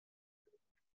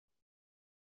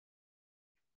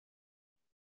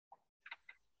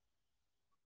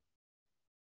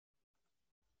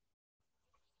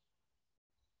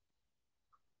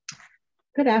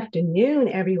Good afternoon,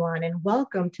 everyone, and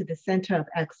welcome to the Center of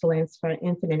Excellence for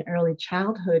Infant and Early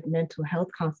Childhood Mental Health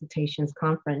Consultations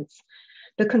Conference.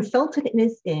 The consultant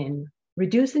is in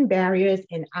Reducing Barriers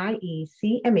in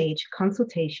IECMH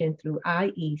Consultation through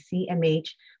IECMH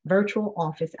Virtual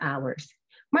Office Hours.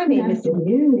 My name is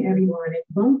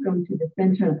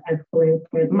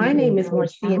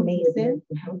Marcia Mason,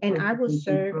 and I will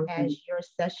serve as your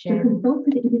session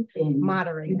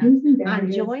moderator.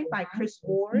 I'm joined by Chris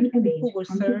Ward, who will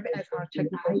serve as our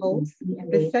technical host.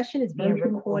 The session is being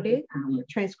recorded.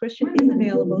 Transcription is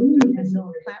available through the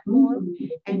Zoom platform.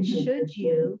 And should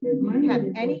you have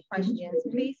any questions,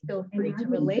 please feel free to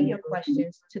relay your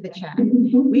questions to the chat.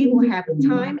 We will have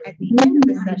time at the end of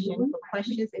the session for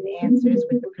questions and answers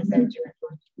with the presenter.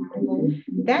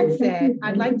 That said,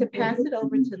 I'd like to pass it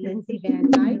over to Lindsay Van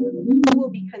Dyke, who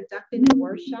will be conducting a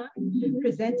workshop,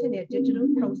 presenting their digital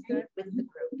poster with the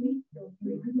group.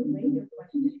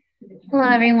 Hello,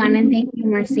 everyone, and thank you,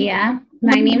 Marcia.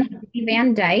 My name is Lindsay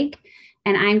Van Dyke,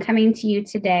 and I'm coming to you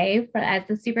today as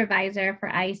the supervisor for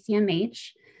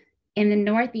IECMH in the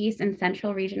Northeast and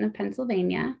Central region of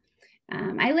Pennsylvania.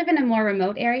 I live in a more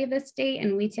remote area of the state,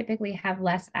 and we typically have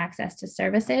less access to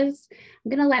services. I'm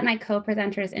going to let my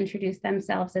co-presenters introduce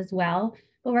themselves as well,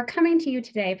 but we're coming to you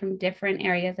today from different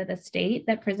areas of the state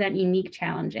that present unique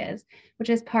challenges, which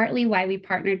is partly why we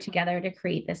partnered together to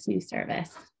create this new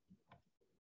service.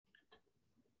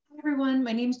 Hi everyone,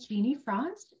 my name is Jeannie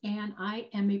Franz, and I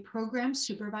am a program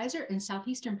supervisor in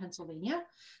Southeastern Pennsylvania.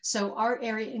 So our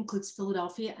area includes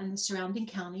Philadelphia and the surrounding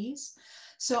counties.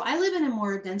 So I live in a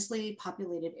more densely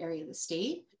populated area of the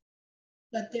state,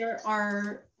 but there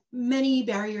are many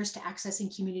barriers to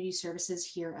accessing community services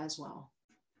here as well.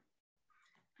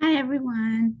 Hi,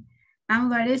 everyone.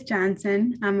 I'm Lourdes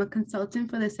Johnson. I'm a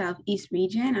consultant for the Southeast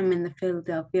region. I'm in the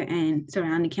Philadelphia and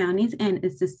surrounding counties, and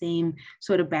it's the same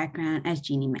sort of background as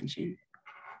Jeannie mentioned.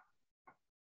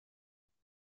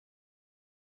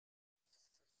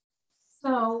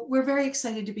 So we're very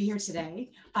excited to be here today.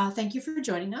 Thank you for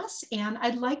joining us. And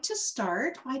I'd like to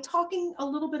start by talking a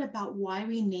little bit about why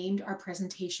we named our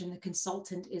presentation, The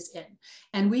Consultant is In.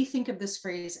 And we think of this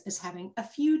phrase as having a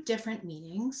few different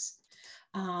meanings.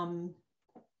 And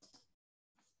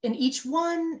each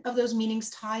one of those meanings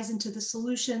ties into the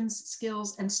solutions,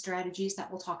 skills, and strategies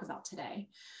that we'll talk about today.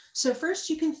 So first,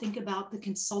 you can think about the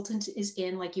consultant is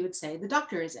in, like you would say, the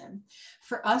doctor is in.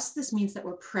 For us, this means that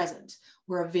we're present.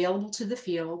 We're available to the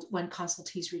field when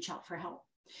consultees reach out for help.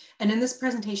 And in this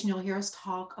presentation, you'll hear us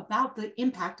talk about the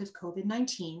impact of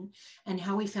COVID-19 and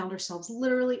how we found ourselves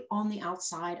literally on the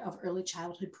outside of early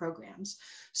childhood programs.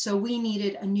 So we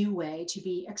needed a new way to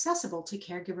be accessible to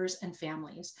caregivers and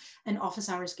families, and office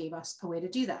hours gave us a way to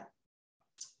do that.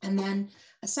 And then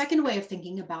a second way of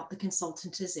thinking about the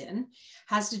consultant is in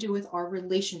has to do with our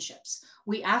relationships.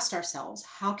 We asked ourselves,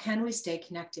 how can we stay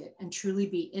connected and truly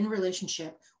be in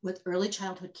relationship with early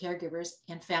childhood caregivers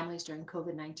and families during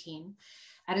COVID-19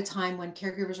 at a time when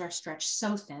caregivers are stretched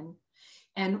so thin?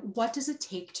 And what does it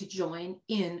take to join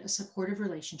in a supportive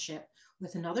relationship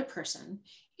with another person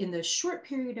in the short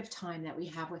period of time that we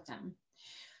have with them?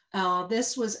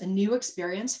 This was a new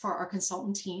experience for our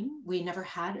consultant team. We never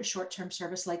had a short-term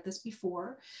service like this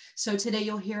before. So today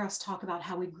you'll hear us talk about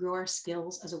how we grew our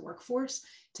skills as a workforce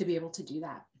to be able to do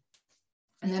that.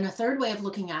 And then a third way of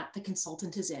looking at the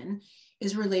consultant is in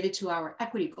is related to our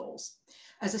equity goals.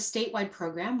 As a statewide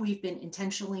program, we've been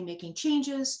intentionally making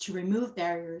changes to remove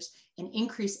barriers and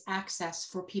increase access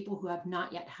for people who have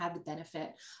not yet had the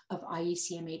benefit of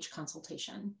IECMH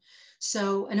consultation.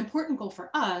 So an important goal for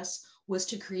us was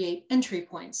to create entry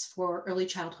points for early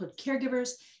childhood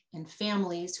caregivers and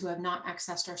families who have not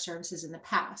accessed our services in the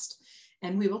past.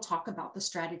 And we will talk about the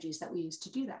strategies that we use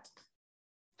to do that.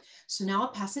 So now I'll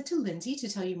pass it to Lindsay to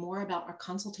tell you more about our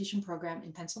consultation program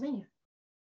in Pennsylvania.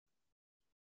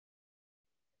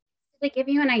 To give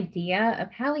you an idea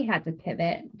of how we had to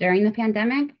pivot during the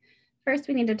pandemic, first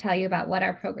we need to tell you about what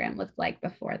our program looked like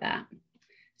before that.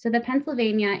 So the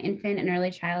Pennsylvania Infant and Early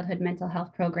Childhood Mental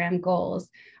Health Program goals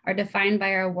are defined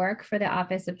by our work for the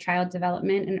Office of Child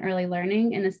Development and Early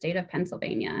Learning in the state of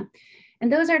Pennsylvania.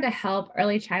 And those are to help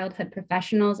early childhood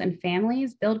professionals and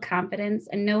families build confidence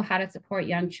and know how to support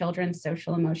young children's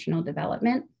social emotional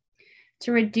development,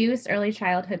 to reduce early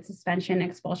childhood suspension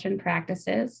expulsion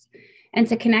practices, and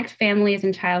to connect families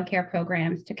and childcare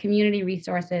programs to community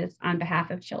resources on behalf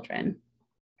of children.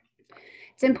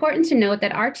 It's important to note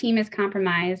that our team is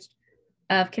comprised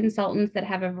of consultants that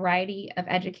have a variety of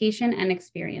education and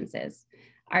experiences.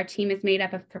 Our team is made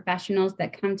up of professionals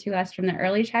that come to us from the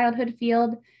early childhood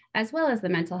field, as well as the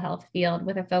mental health field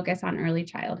with a focus on early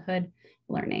childhood,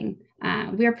 learning.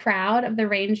 We are proud of the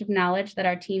range of knowledge that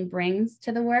our team brings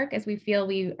to the work, as we feel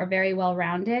we are very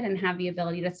well-rounded and have the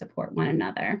ability to support one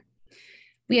another.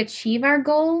 We achieve our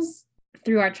goals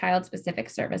through our child-specific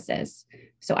services.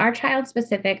 So our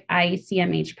child-specific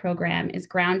IECMH program is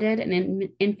grounded in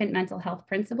infant mental health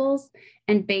principles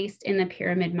and based in the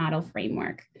pyramid model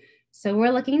framework. So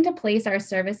we're looking to place our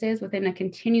services within a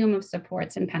continuum of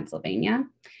supports in Pennsylvania,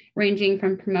 ranging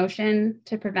from promotion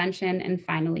to prevention and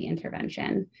finally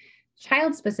intervention.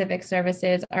 Child-specific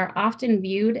services are often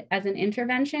viewed as an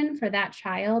intervention for that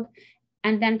child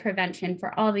and then prevention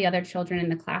for all the other children in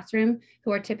the classroom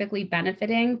who are typically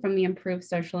benefiting from the improved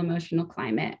social emotional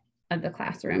climate of the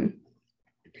classroom.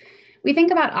 We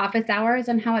think about office hours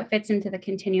and how it fits into the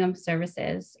continuum of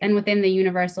services and within the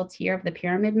universal tier of the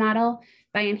pyramid model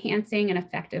by enhancing an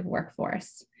effective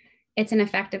workforce. It's an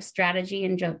effective strategy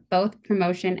in both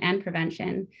promotion and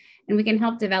prevention, and we can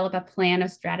help develop a plan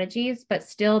of strategies, but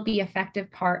still be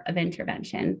effective part of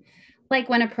intervention, like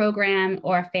when a program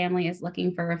or a family is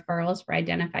looking for referrals for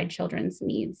identified children's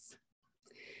needs.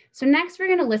 So next, we're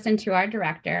going to listen to our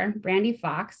director, Brandy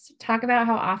Fox, talk about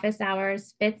how office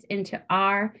hours fits into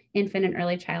our infant and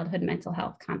early childhood mental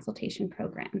health consultation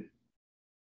program.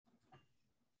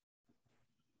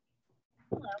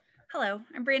 Hello,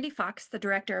 I'm Brandy Fox, the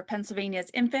director of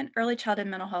Pennsylvania's Infant Early Childhood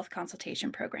Mental Health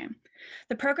Consultation Program.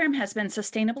 The program has been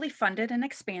sustainably funded and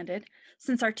expanded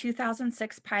since our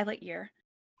 2006 pilot year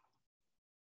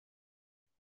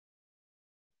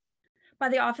by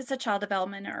the Office of Child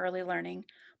Development and Early Learning,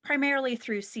 primarily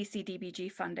through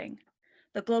CCDBG funding.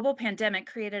 The global pandemic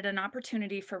created an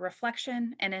opportunity for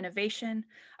reflection and innovation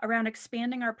around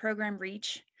expanding our program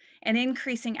reach and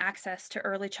increasing access to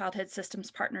early childhood systems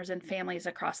partners and families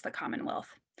across the Commonwealth.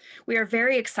 We are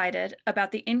very excited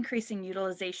about the increasing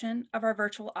utilization of our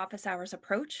virtual office hours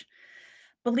approach,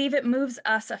 believe it moves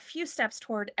us a few steps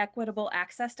toward equitable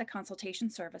access to consultation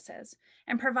services,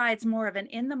 and provides more of an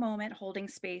in-the-moment holding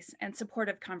space and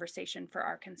supportive conversation for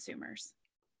our consumers.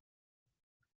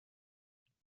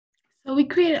 So we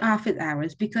created office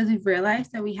hours because we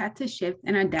realized that we had to shift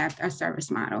and adapt our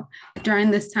service model. During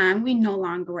this time, we no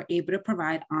longer were able to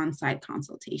provide on-site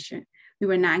consultation. We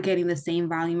were not getting the same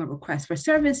volume of requests for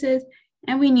services,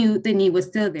 and we knew the need was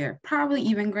still there, probably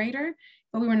even greater,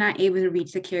 but we were not able to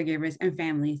reach the caregivers and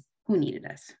families who needed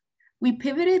us. We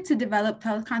pivoted to develop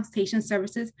teleconsultation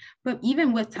services, but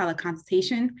even with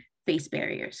teleconsultation, faced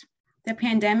barriers. The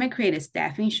pandemic created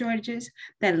staffing shortages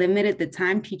that limited the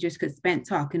time teachers could spend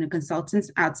talking to consultants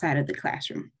outside of the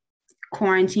classroom.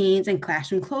 Quarantines and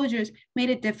classroom closures made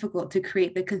it difficult to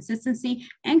create the consistency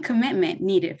and commitment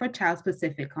needed for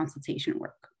child-specific consultation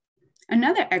work.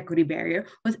 Another equity barrier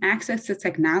was access to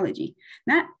technology.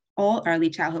 Not all early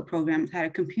childhood programs had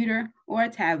a computer or a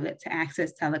tablet to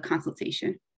access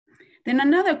teleconsultation. Then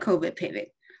another COVID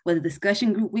pivot was a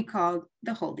discussion group we called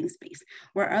the Holding Space,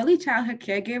 where early childhood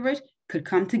caregivers could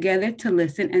come together to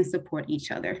listen and support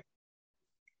each other.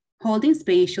 Holding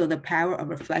Space showed the power of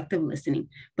reflective listening,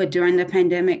 but during the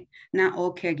pandemic, not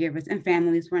all caregivers and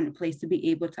families were in a place to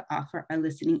be able to offer a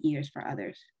listening ears for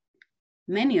others.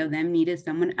 Many of them needed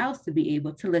someone else to be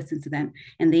able to listen to them,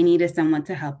 and they needed someone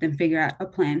to help them figure out a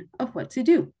plan of what to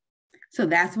do. So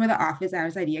that's where the office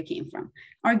hours idea came from,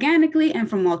 organically and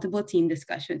from multiple team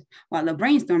discussions, while the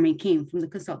brainstorming came from the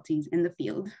consultants in the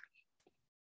field.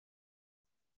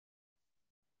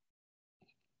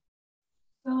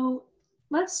 So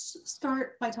let's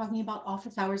start by talking about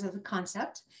office hours as a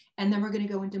concept, and then we're going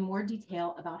to go into more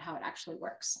detail about how it actually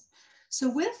works. So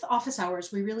with office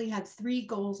hours, we really had 3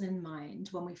 goals in mind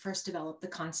when we first developed the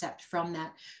concept from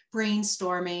that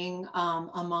brainstorming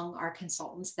among our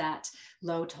consultants that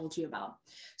Lo told you about.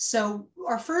 So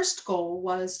our first goal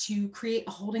was to create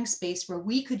a holding space where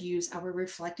we could use our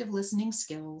reflective listening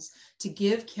skills to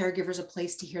give caregivers a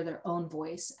place to hear their own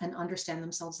voice and understand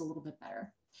themselves a little bit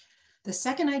better. The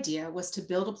second idea was to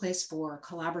build a place for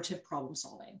collaborative problem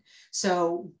solving.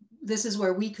 So this is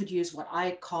where we could use what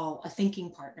I call a thinking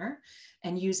partner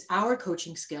and use our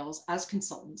coaching skills as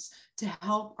consultants to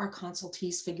help our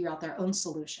consultees figure out their own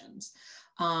solutions.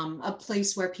 A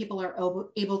place where people are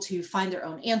able to find their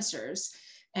own answers.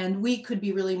 And we could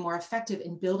be really more effective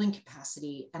in building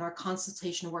capacity, and our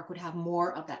consultation work would have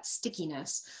more of that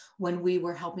stickiness when we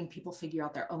were helping people figure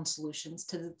out their own solutions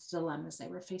to the dilemmas they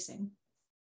were facing.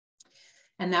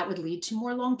 And that would lead to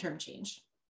more long-term change.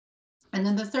 And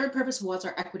then the third purpose was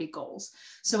our equity goals.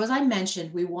 So as I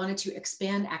mentioned, we wanted to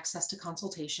expand access to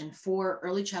consultation for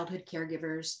early childhood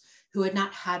caregivers who had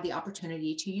not had the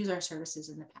opportunity to use our services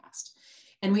in the past.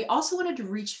 And we also wanted to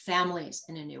reach families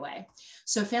in a new way.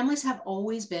 So families have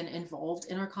always been involved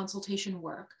in our consultation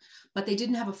work, but they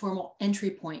didn't have a formal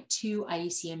entry point to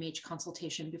IECMH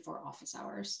consultation before office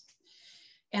hours.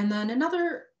 And then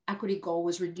another equity goal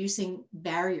was reducing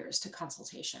barriers to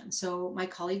consultation. So my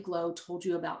colleague Glo told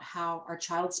you about how our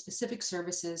child-specific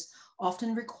services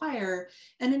often require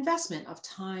an investment of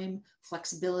time,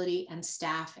 flexibility, and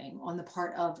staffing on the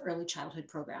part of early childhood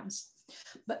programs.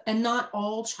 And not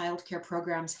all childcare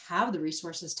programs have the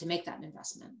resources to make that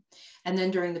investment. And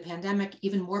then during the pandemic,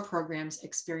 even more programs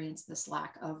experienced this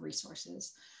lack of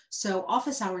resources. So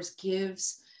office hours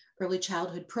gives early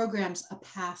childhood programs a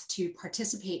path to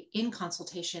participate in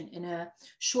consultation in a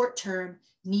short-term,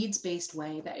 needs-based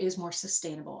way that is more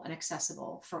sustainable and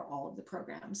accessible for all of the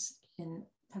programs in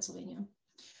Pennsylvania.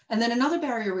 And then another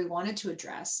barrier we wanted to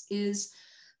address is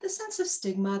the sense of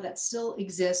stigma that still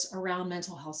exists around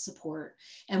mental health support.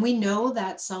 And we know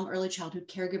that some early childhood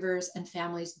caregivers and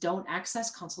families don't access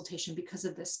consultation because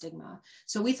of this stigma.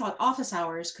 So we thought office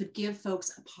hours could give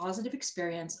folks a positive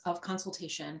experience of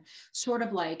consultation, sort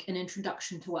of like an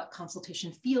introduction to what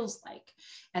consultation feels like.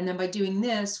 And then by doing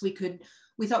this, we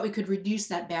thought we could reduce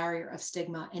that barrier of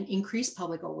stigma and increase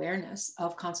public awareness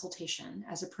of consultation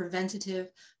as a preventative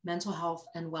mental health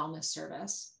and wellness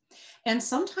service. And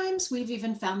sometimes we've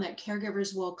even found that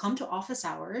caregivers will come to office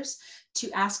hours to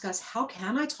ask us, how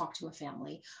can I talk to a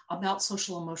family about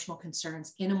social emotional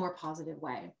concerns in a more positive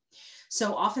way?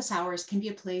 So office hours can be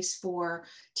a place for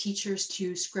teachers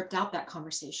to script out that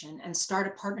conversation and start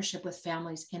a partnership with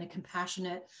families in a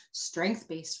compassionate,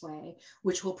 strength-based way,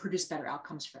 which will produce better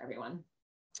outcomes for everyone.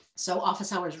 So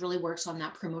office hours really works on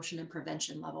that promotion and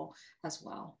prevention level as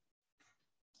well.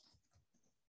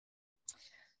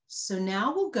 So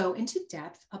now we'll go into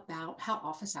depth about how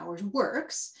office hours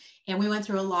works. And we went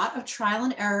through a lot of trial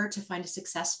and error to find a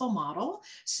successful model.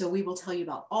 So we will tell you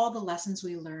about all the lessons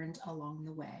we learned along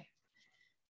the way.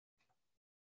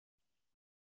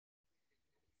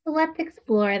 So let's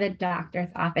explore the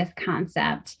doctor's office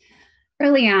concept.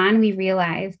 Early on, we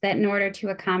realized that in order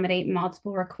to accommodate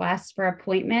multiple requests for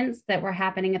appointments that were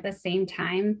happening at the same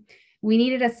time, we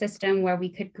needed a system where we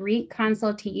could greet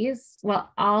consultees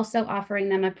while also offering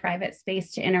them a private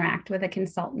space to interact with a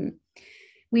consultant.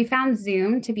 We found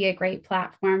Zoom to be a great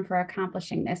platform for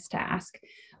accomplishing this task.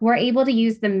 We're able to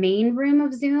use the main room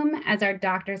of Zoom as our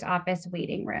doctor's office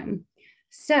waiting room.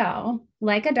 So,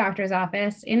 like a doctor's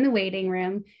office, in the waiting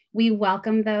room, we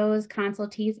welcome those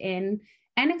consultees in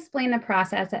and explain the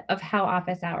process of how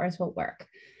office hours will work.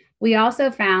 We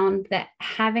also found that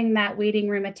having that waiting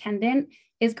room attendant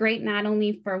is great not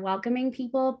only for welcoming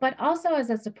people, but also as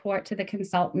a support to the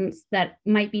consultants that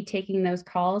might be taking those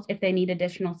calls if they need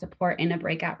additional support in a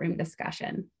breakout room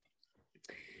discussion.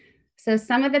 So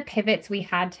some of the pivots we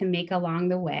had to make along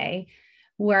the way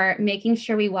were making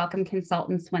sure we welcome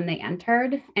consultants when they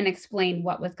entered and explain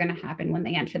what was going to happen when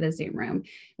they enter the Zoom room.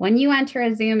 When you enter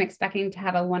a Zoom expecting to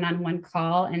have a one-on-one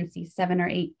call and see 7 or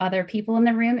 8 other people in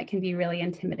the room, it can be really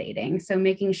intimidating. So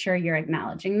making sure you're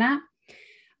acknowledging that.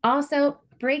 Also,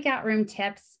 breakout room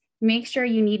tips, make sure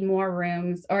you need more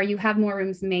rooms or you have more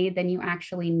rooms made than you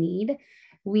actually need.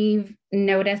 We've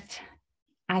noticed,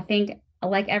 I think,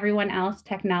 like everyone else,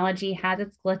 technology has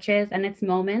its glitches and its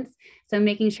moments. So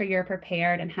making sure you're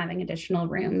prepared and having additional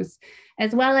rooms,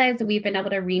 as well as we've been able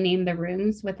to rename the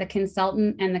rooms with the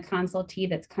consultant and the consultee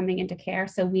that's coming into care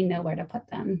so we know where to put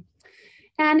them.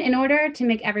 And in order to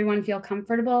make everyone feel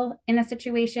comfortable in a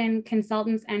situation,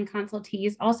 consultants and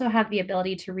consultees also have the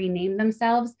ability to rename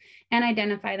themselves and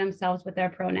identify themselves with their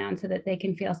pronouns so that they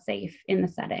can feel safe in the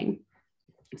setting.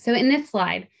 So in this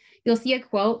slide, you'll see a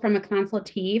quote from a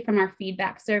consultee from our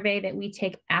feedback survey that we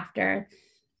take after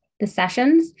the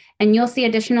sessions, and you'll see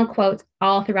additional quotes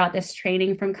all throughout this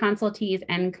training from consultees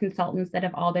and consultants that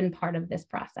have all been part of this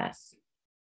process.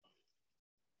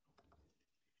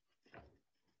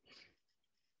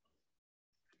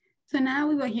 So now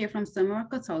we will hear from some of our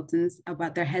consultants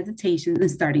about their hesitations in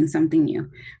starting something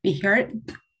new.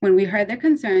 When we heard their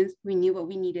concerns, we knew what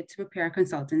we needed to prepare our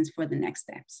consultants for the next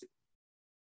steps.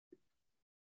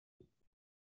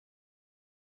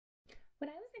 What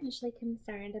I was initially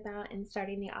concerned about in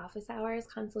starting the office hours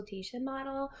consultation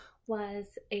model was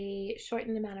a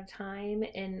shortened amount of time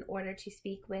in order to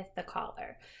speak with the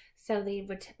caller. So they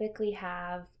would typically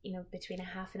have, between a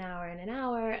half an hour and an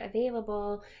hour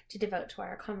available to devote to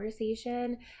our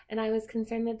conversation. And I was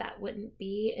concerned that that wouldn't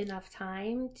be enough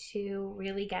time to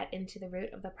really get into the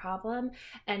root of the problem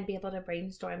and be able to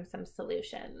brainstorm some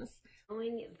solutions.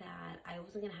 Knowing that I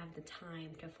wasn't going to have the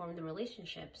time to form the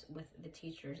relationships with the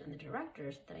teachers and the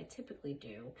directors that I typically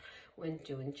do when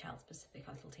doing child-specific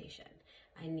consultation.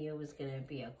 I knew it was going to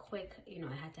be a quick,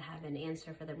 I had to have an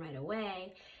answer for them right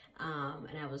away.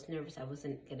 And I was nervous I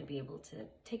wasn't going to be able to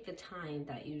take the time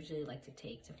that I usually like to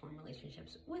take to form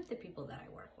relationships with the people that I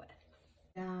work with.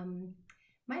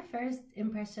 My first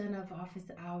impression of office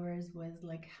hours was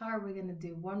like, how are we going to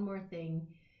do one more thing?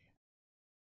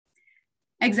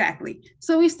 Exactly.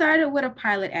 So we started with a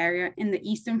pilot area in the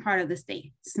eastern part of the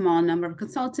state, small number of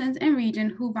consultants in region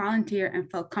who volunteer and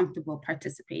felt comfortable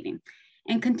participating,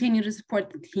 and continue to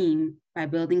support the team by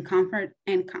building comfort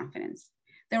and confidence.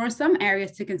 There were some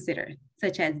areas to consider,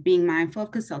 such as being mindful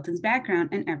of consultants' background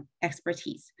and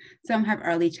expertise. Some have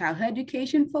early childhood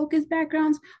education focused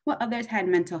backgrounds, while others had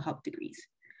mental health degrees.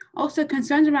 Also,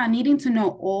 concerns around needing to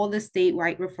know all the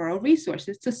statewide referral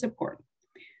resources to support.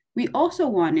 We also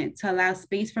wanted to allow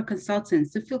space for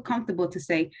consultants to feel comfortable to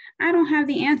say, I don't have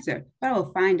the answer, but I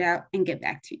will find out and get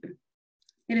back to you.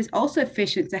 It is also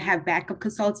efficient to have backup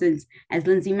consultants, as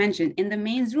Lindsay mentioned, in the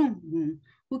main room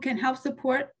who can help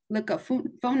support, look up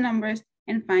phone numbers,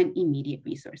 and find immediate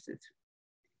resources.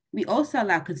 We also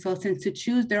allow consultants to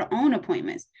choose their own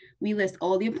appointments. We list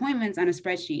all the appointments on a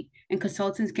spreadsheet, and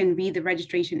consultants can read the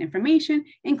registration information,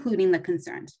 including the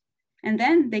concerns. And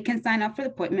then they can sign up for the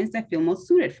appointments that feel most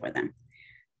suited for them.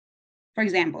 For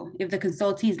example, if the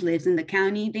consultee lives in the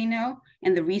county they know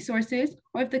and the resources,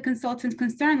 or if the consultant's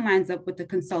concern lines up with the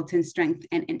consultant's strength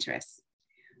and interests.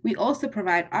 We also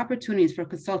provide opportunities for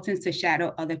consultants to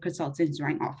shadow other consultants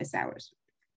during office hours.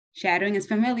 Shadowing is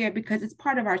familiar because it's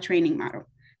part of our training model.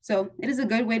 So it is a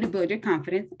good way to build your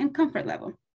confidence and comfort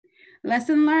level.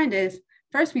 Lesson learned is,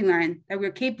 first we learned that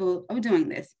we're capable of doing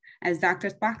this. As Dr.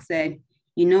 Spock said,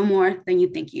 you know more than you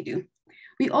think you do.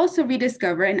 We also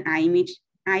rediscover an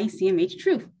IECMH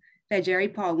truth that Jerry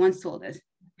Paul once told us.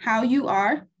 How you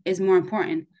are is more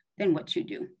important than what you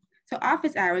do. So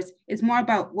office hours is more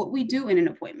about what we do in an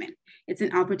appointment. It's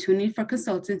an opportunity for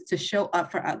consultants to show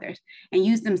up for others and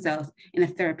use themselves in a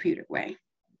therapeutic way.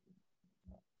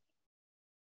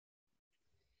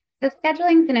 So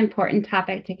scheduling is an important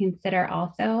topic to consider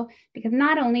also, because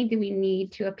not only do we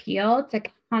need to appeal to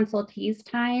consultees'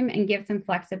 time and give some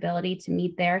flexibility to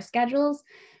meet their schedules,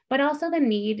 but also the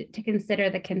need to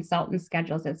consider the consultant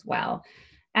schedules as well,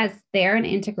 as they're an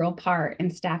integral part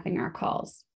in staffing our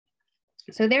calls.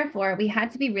 So therefore, we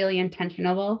had to be really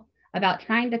intentional about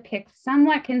trying to pick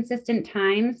somewhat consistent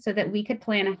times so that we could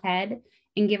plan ahead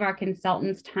and give our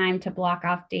consultants time to block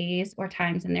off days or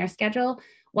times in their schedule,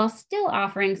 while still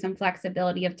offering some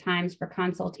flexibility of times for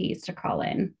consultees to call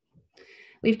in.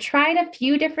 We've tried a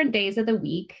few different days of the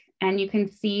week, and you can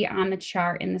see on the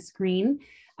chart in the screen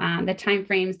the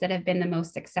timeframes that have been the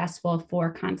most successful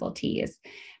for consultees.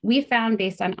 We found,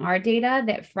 based on our data,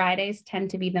 that Fridays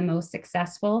tend to be the most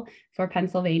successful for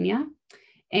Pennsylvania,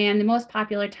 and the most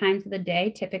popular times of the day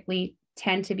typically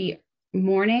tend to be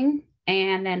morning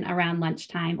and then around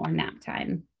lunchtime or nap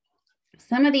time.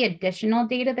 Some of the additional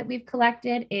data that we've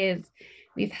collected is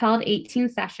we've held 18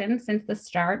 sessions since the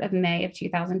start of May of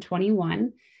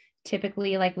 2021,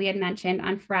 typically, like we had mentioned,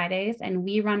 on Fridays, and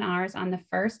we run ours on the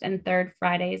first and third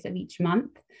Fridays of each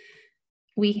month.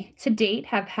 We, to date,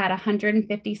 have had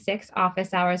 156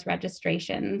 office hours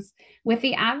registrations, with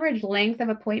the average length of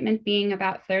appointment being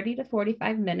about 30 to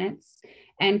 45 minutes,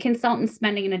 and consultants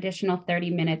spending an additional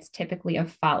 30 minutes typically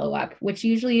of follow-up, which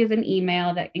usually is an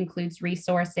email that includes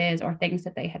resources or things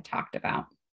that they had talked about.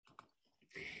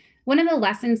 One of the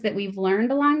lessons that we've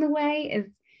learned along the way is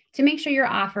to make sure you're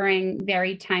offering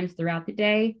varied times throughout the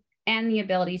day and the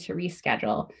ability to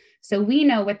reschedule. So we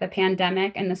know with the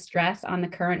pandemic and the stress on the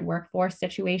current workforce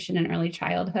situation in early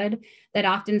childhood that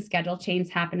often schedule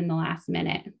changes happen in the last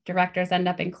minute. Directors end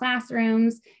up in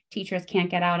classrooms, teachers can't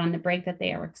get out on the break that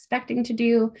they are expecting to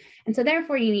do. And so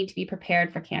therefore you need to be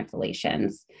prepared for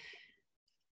cancellations.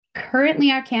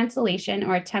 Currently, our cancellation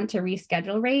or attempt to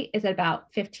reschedule rate is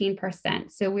about 15%.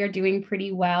 So we're doing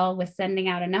pretty well with sending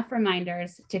out enough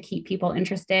reminders to keep people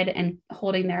interested and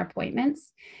holding their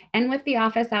appointments. And with the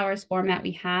office hours format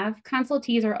we have,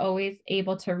 consultees are always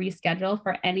able to reschedule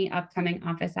for any upcoming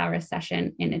office hours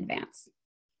session in advance.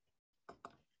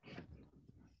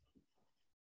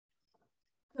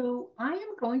 So I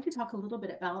am going to talk a little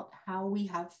bit about how we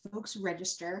have folks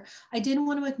register. I did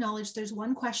want to acknowledge there's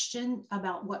one question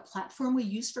about what platform we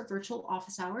use for virtual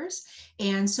office hours.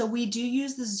 And so we do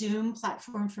use the Zoom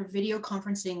platform for video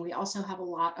conferencing. We also have a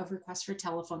lot of requests for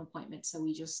telephone appointments. So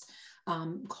we just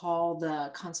call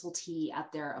the consultee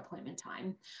at their appointment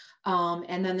time.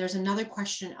 And then there's another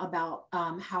question about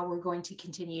how we're going to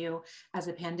continue as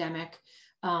a pandemic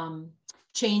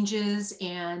changes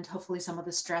and hopefully some of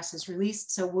the stress is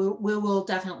released. So we will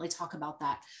definitely talk about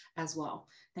that as well.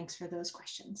 Thanks for those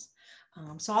questions.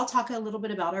 So I'll talk a little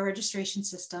bit about our registration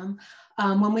system.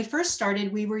 When we first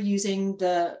started, we were using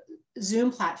the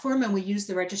Zoom platform, and we used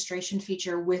the registration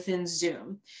feature within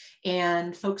Zoom,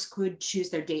 and folks could choose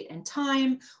their date and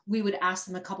time. We would ask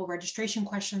them a couple registration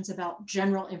questions about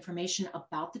general information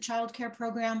about the childcare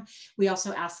program. We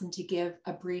also asked them to give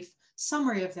a brief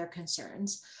summary of their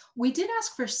concerns. We did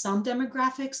ask for some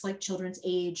demographics like children's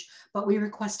age, but we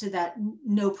requested that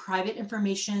no private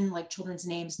information like children's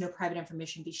names, no private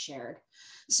information be shared.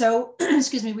 So,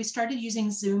 excuse me, we started using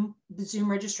the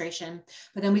Zoom registration,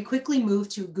 but then we quickly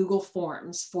moved to Google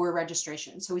Forms for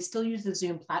registration. So we still use the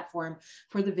Zoom platform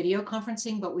for the video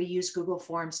conferencing, but we use Google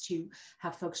Forms to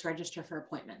have folks register for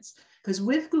appointments. Because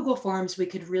with Google Forms, we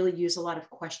could really use a lot of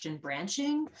question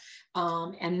branching,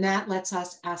 and that lets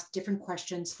us ask different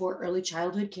questions for early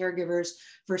childhood caregivers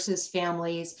versus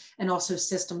families, and also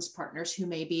systems partners who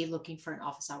may be looking for an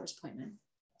office hours appointment.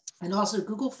 And also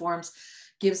Google Forms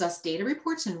gives us data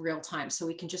reports in real time. So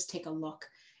we can just take a look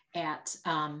at,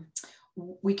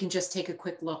 we can just take a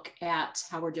quick look at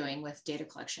how we're doing with data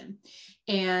collection.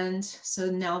 And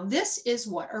so now this is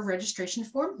what our registration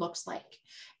form looks like.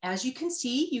 As you can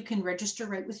see, you can register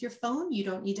right with your phone. You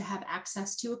don't need to have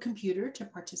access to a computer to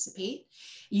participate.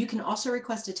 You can also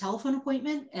request a telephone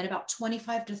appointment, and about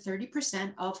 25 to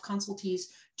 30% of consultees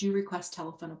do request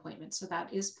telephone appointments. So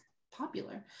that is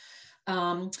popular.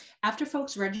 After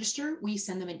folks register, we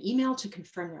send them an email to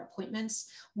confirm their appointments.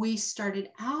 We started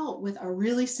out with a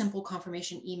really simple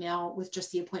confirmation email with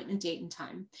just the appointment date and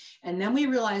time. And then we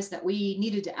realized that we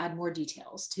needed to add more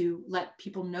details to let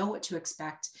people know what to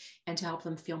expect and to help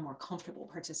them feel more comfortable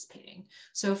participating.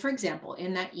 So for example,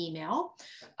 in that email,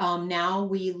 now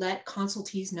we let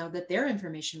consultees know that their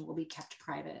information will be kept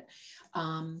private.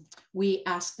 We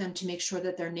ask them to make sure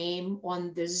that their name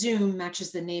on the Zoom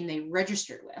matches the name they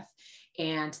registered with.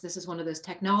 And this is one of those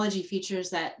technology features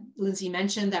that Lindsay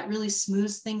mentioned that really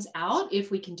smooths things out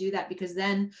if we can do that, because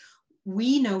then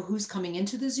we know who's coming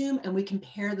into the Zoom and we can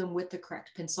pair them with the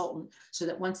correct consultant so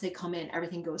that once they come in,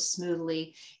 everything goes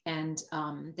smoothly and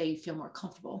they feel more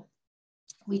comfortable.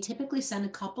 We typically send a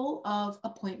couple of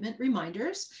appointment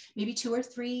reminders, maybe 2 or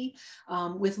 3,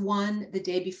 with one the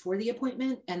day before the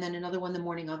appointment and then another one the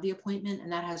morning of the appointment.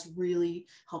 And that has really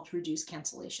helped reduce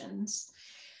cancellations.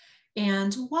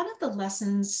 And one of the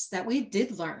lessons that we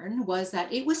did learn was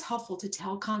that it was helpful to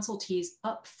tell consultees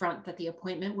up front that the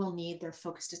appointment will need their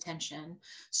focused attention.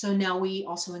 So now we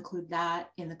also include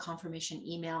that in the confirmation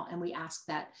email, and we ask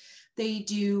that they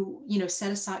do,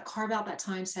 set aside, carve out that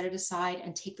time, set it aside,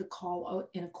 and take the call out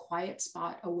in a quiet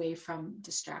spot away from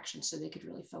distraction so they could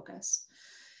really focus.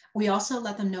 We also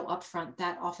let them know upfront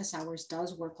that office hours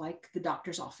does work like the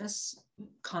doctor's office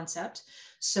concept.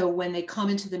 So when they come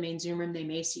into the main Zoom room, they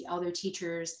may see other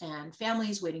teachers and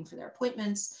families waiting for their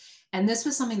appointments. And this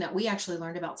was something that we actually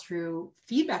learned about through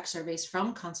feedback surveys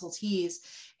from consultees.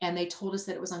 And they told us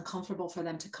that it was uncomfortable for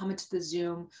them to come into the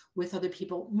Zoom with other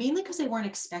people, mainly because they weren't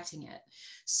expecting it.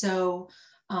 So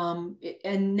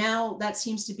and now that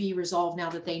seems to be resolved now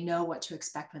that they know what to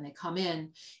expect when they come in.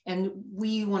 And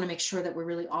we want to make sure that we're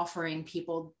really offering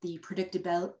people the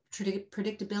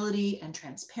predictability and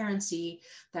transparency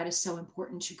that is so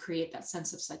important to create that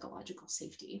sense of psychological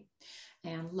safety.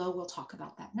 And Lo will talk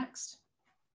about that next.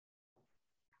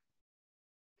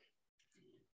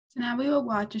 So now we will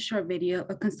watch a short video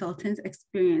of consultants'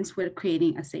 experience with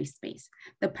creating a safe space,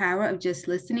 the power of just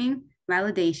listening,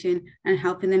 validation, and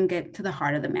helping them get to the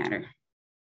heart of the matter.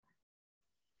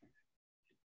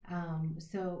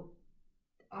 So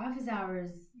office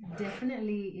hours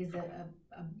definitely is a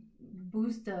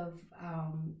boost of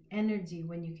energy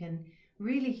when you can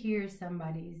really hear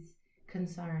somebody's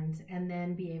concerns and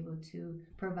then be able to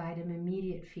provide them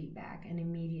immediate feedback and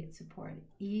immediate support,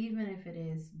 even if it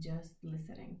is just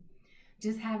listening.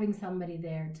 Just having somebody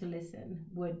there to listen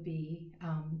would be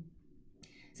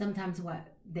sometimes what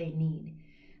they need.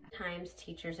 Times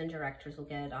teachers and directors will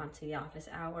get onto the office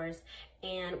hours,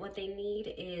 and what they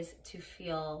need is to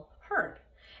feel heard.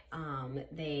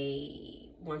 They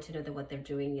want to know that what they're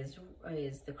doing is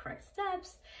the correct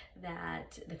steps,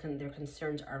 that their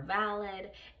concerns are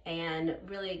valid, and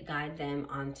really guide them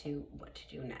onto what to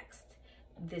do next.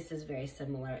 This is very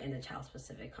similar in the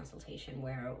child-specific consultation,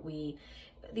 where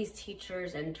these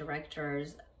teachers and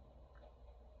directors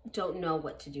don't know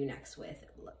what to do next with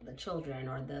the children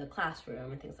or the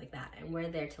classroom and things like that. And we're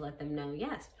there to let them know,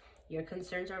 yes, your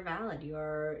concerns are valid,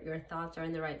 your thoughts are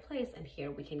in the right place, and here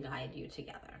we can guide you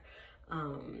together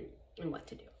in what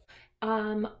to do.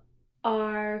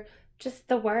 Are just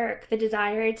the work, the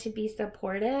desire to be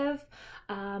supportive,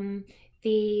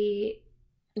 the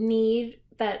need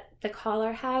that the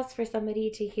caller has for somebody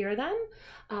to hear them,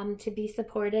 to be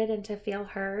supported and to feel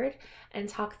heard and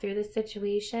talk through the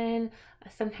situation.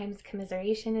 Sometimes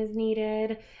commiseration is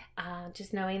needed,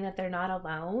 just knowing that they're not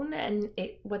alone and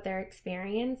what they're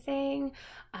experiencing.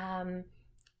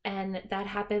 And that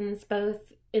happens both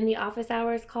in the office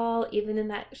hours call, even in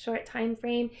that short time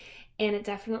frame, and it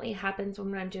definitely happens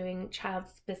when I'm doing child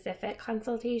specific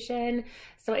consultation.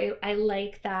 So I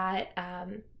like that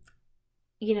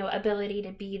ability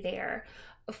to be there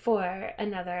for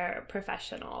another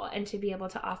professional and to be able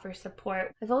to offer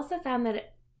support. I've also found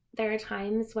that there are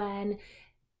times when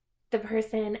the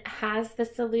person has the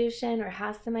solution or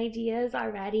has some ideas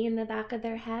already in the back of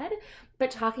their head, but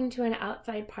talking to an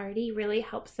outside party really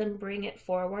helps them bring it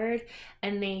forward,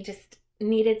 and they just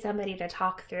needed somebody to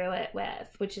talk through it with,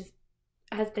 which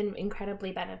has been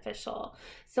incredibly beneficial.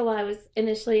 So while I was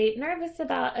initially nervous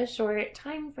about a short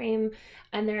time frame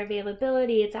and their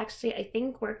availability, it's actually, I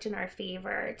think, worked in our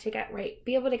favor to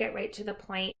be able to get right to the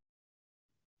point.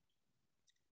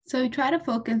 So we try to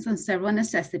focus on several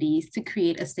necessities to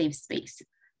create a safe space.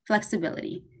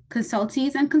 Flexibility.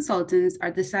 Consultees and consultants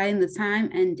are deciding the time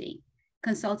and date.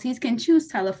 Consultees can choose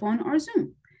telephone or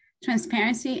Zoom.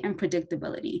 Transparency and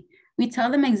predictability. We tell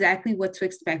them exactly what to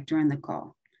expect during the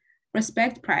call.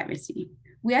 Respect privacy.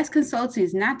 We ask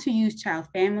consultees not to use child,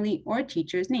 family, or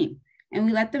teacher's name, and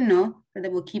we let them know that they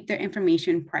will keep their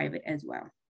information private as well.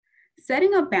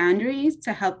 Setting up boundaries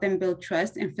to help them build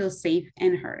trust and feel safe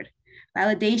and heard.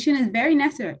 Validation is very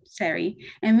necessary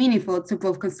and meaningful to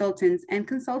both consultants and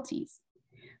consultees.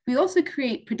 We also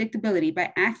create predictability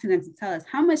by asking them to tell us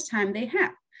how much time they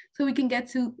have so we can get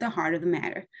to the heart of the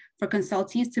matter. For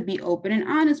consultees to be open and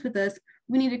honest with us,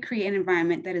 we need to create an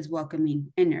environment that is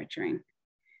welcoming and nurturing.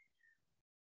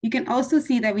 You can also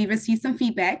see that we received some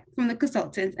feedback from the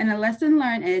consultants, and a lesson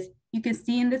learned is you can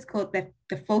see in this quote that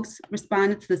the folks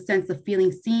responded to the sense of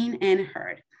feeling seen and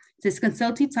heard. This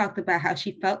consultee talked about how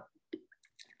she felt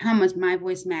how much my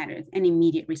voice matters, and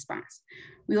immediate response.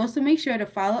 We also make sure to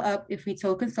follow up. If we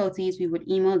told consultees we would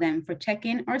email them for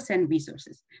check-in or send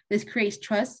resources. This creates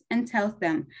trust and tells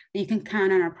them that you can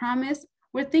count on our promise,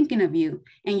 we're thinking of you,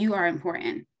 and you are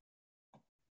important.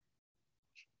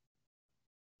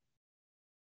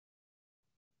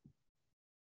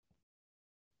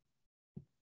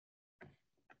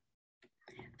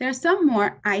 There are some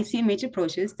more IECMH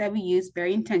approaches that we use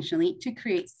very intentionally to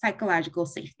create psychological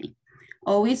safety,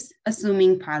 always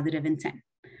assuming positive intent.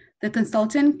 The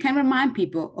consultant can remind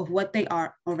people of what they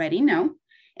already know.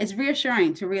 It's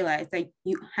reassuring to realize that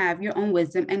you have your own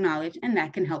wisdom and knowledge, and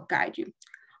that can help guide you.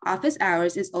 Office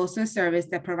hours is also a service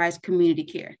that provides community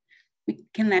care. We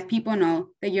can let people know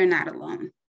that you're not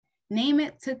alone. Name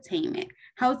it to tame it.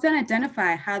 Helps them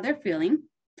identify how they're feeling.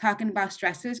 Talking about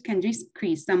stressors can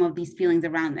decrease some of these feelings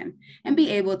around them and be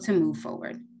able to move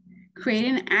forward.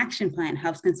 Creating an action plan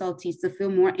helps consultees to feel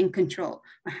more in control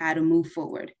of how to move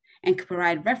forward and can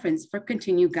provide reference for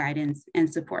continued guidance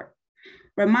and support.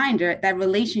 Reminder that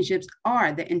relationships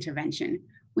are the intervention.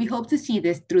 We hope to see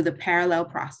this through the parallel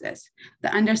process,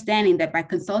 the understanding that by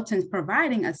consultants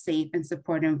providing a safe and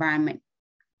supportive environment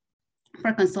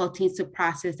for consultees to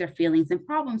process their feelings and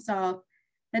problem solve,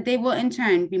 that they will in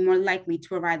turn be more likely to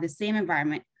provide the same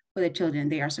environment for the children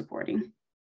they are supporting.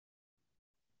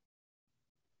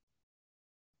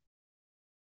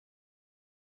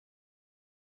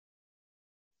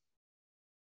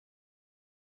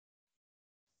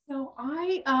 So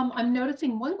I'm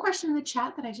noticing one question in the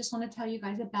chat that I just want to tell you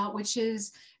guys about, which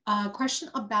is a question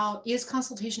about, is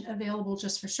consultation available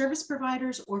just for service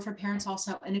providers or for parents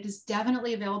also? And it is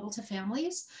definitely available to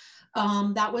families.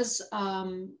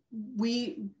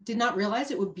 We did not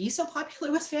realize it would be so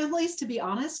popular with families, to be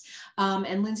honest.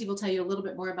 And Lindsay will tell you a little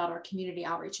bit more about our community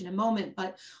outreach in a moment.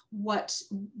 But what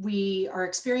we are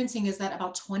experiencing is that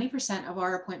about 20% of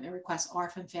our appointment requests are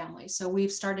from families. So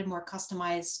we've started more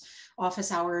customized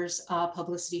office hours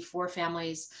publicity for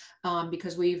families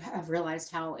because we have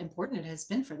realized how important it has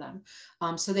been for them.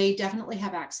 So they definitely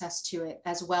have access to it,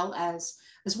 as well as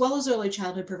early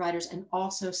childhood providers and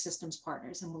also systems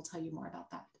partners. And we'll tell you more about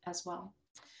that as well.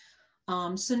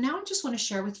 So now I just want to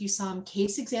share with you some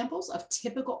case examples of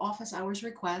typical office hours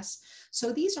requests.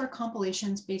 So these are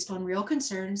compilations based on real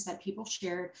concerns that people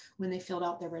shared when they filled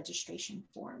out their registration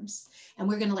forms. And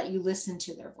we're going to let you listen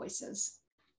to their voices.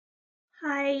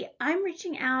 Hi, I'm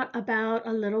reaching out about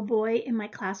a little boy in my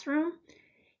classroom.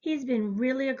 He's been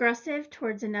really aggressive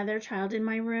towards another child in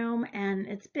my room, and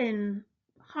it's been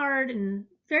hard and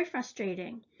very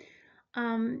frustrating.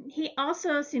 He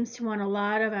also seems to want a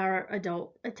lot of our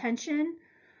adult attention.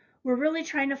 We're really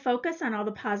trying to focus on all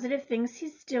the positive things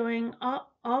he's doing,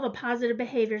 all the positive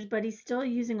behaviors, but he's still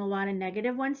using a lot of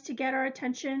negative ones to get our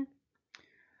attention.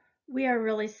 We are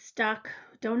really stuck,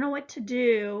 don't know what to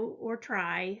do or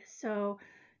try. So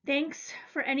thanks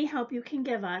for any help you can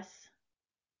give us.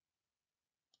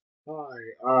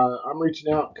 Hi, I'm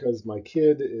reaching out because my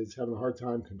kid is having a hard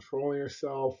time controlling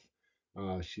herself.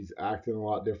 She's acting a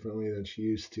lot differently than she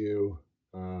used to.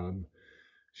 Um,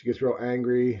 she gets real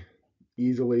angry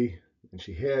easily, and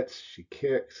she hits, she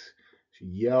kicks, she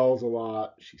yells a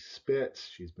lot, she spits,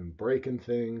 she's been breaking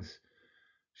things.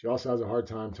 She also has a hard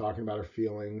time talking about her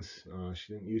feelings.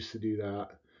 She didn't used to do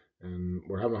that, and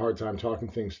we're having a hard time talking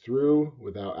things through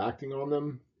without acting on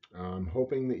them. I'm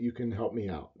hoping that you can help me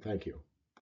out. Thank you.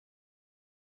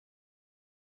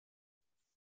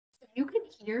 You can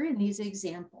hear in these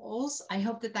examples, I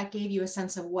hope that that gave you a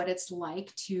sense of what it's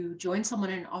like to join someone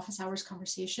in an office hours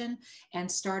conversation and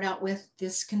start out with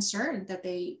this concern that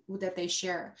they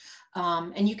share.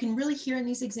 And you can really hear in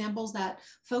these examples that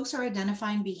folks are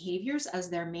identifying behaviors as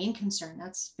their main concern.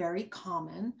 That's very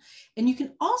common. And you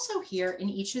can also hear in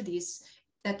each of these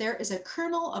that there is a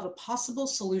kernel of a possible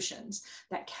solutions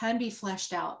that can be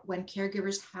fleshed out when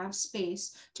caregivers have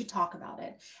space to talk about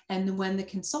it, and when the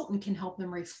consultant can help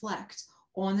them reflect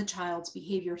on the child's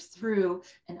behavior through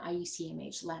an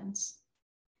IECMH lens.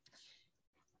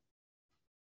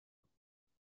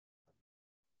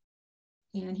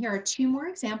 And here are two more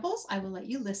examples. I will let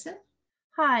you listen.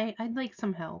 Hi, I'd like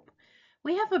some help.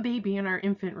 We have a baby in our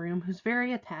infant room who's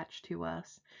very attached to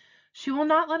us. She will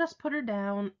not let us put her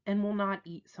down and will not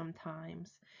eat sometimes.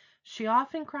 She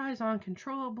often cries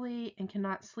uncontrollably and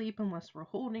cannot sleep unless we're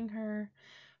holding her.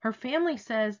 Her family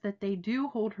says that they do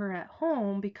hold her at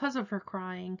home because of her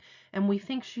crying, and we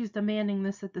think she's demanding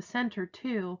this at the center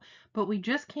too, but we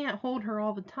just can't hold her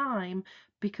all the time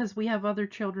because we have other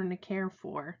children to care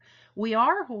for. We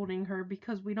are holding her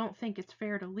because we don't think it's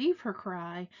fair to leave her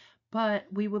cry, but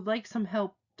we would like some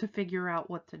help to figure out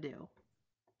what to do.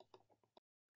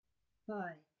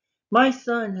 Hi. My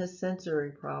son has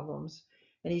sensory problems,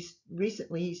 and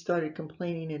he started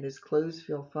complaining that his clothes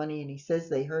feel funny, and he says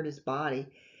they hurt his body.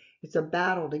 It's a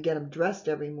battle to get him dressed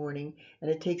every morning,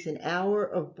 and it takes an hour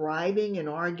of bribing and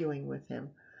arguing with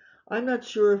him. I'm not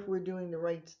sure if we're doing the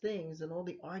right things, and all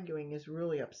the arguing is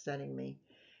really upsetting me.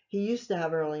 He used to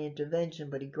have early intervention,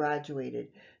 but he graduated.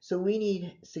 So we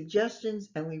need suggestions,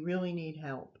 and we really need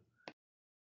help.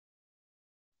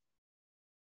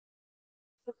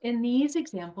 In these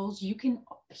examples, you can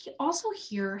also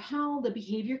hear how the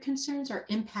behavior concerns are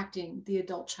impacting the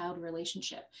adult-child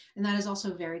relationship, and that is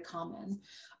also very common.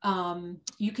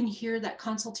 You can hear that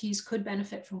consultees could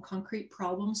benefit from concrete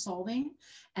problem solving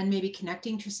and maybe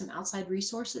connecting to some outside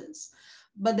resources,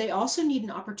 but they also need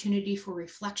an opportunity for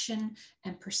reflection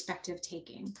and perspective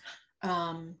taking.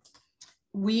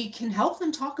 We can help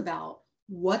them talk about,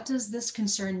 what does this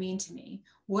concern mean to me?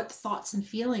 What thoughts and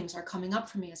feelings are coming up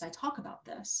for me as I talk about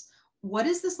this? What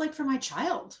is this like for my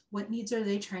child? What needs are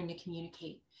they trying to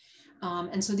communicate?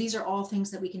 And so these are all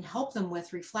things that we can help them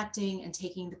with reflecting and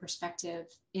taking the perspective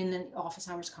in an office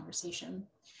hours conversation.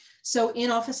 So in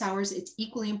office hours, it's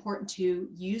equally important to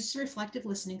use reflective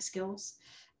listening skills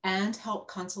and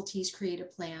help consultees create a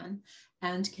plan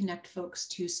and connect folks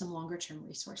to some longer term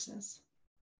resources.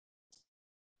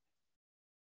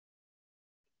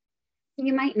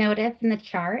 You might notice in the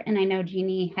chart, and I know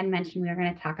Jeannie had mentioned we were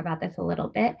going to talk about this a little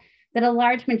bit, that a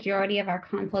large majority of our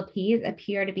consultees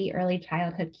appear to be early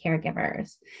childhood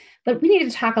caregivers. But we need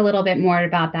to talk a little bit more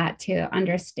about that to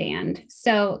understand.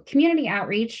 So community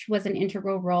outreach was an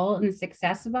integral role in the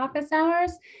success of office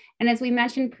hours. And as we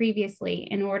mentioned previously,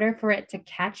 in order for it to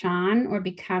catch on or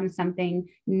become something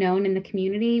known in the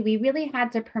community, we really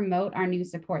had to promote our new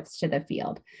supports to the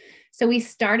field. So we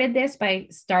started this by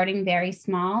starting very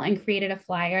small and created a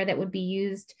flyer that would be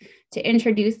used to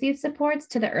introduce these supports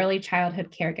to the early childhood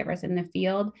caregivers in the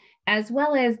field, as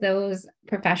well as those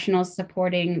professionals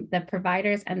supporting the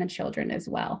providers and the children as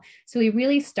well. So we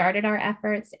really started our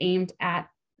efforts aimed at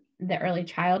the early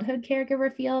childhood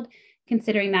caregiver field,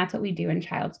 considering that's what we do in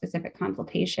child-specific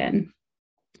consultation.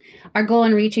 Our goal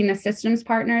in reaching the systems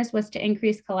partners was to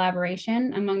increase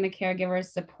collaboration among the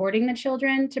caregivers supporting the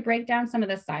children to break down some of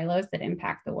the silos that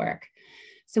impact the work.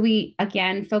 So we,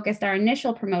 again, focused our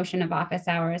initial promotion of office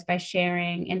hours by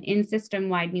sharing an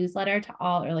in-system-wide newsletter to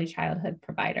all early childhood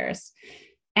providers.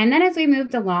 And then as we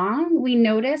moved along, we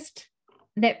noticed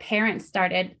that parents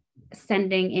started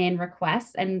sending in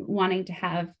requests and wanting to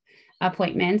have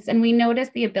appointments. And we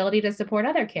noticed the ability to support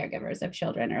other caregivers of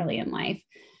children early in life.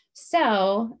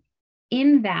 So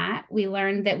in that, we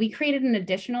learned that we created an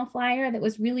additional flyer that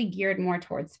was really geared more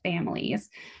towards families.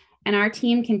 And our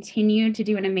team continued to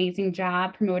do an amazing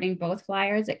job promoting both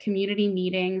flyers at community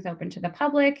meetings open to the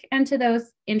public and to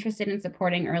those interested in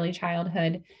supporting early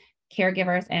childhood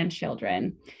caregivers and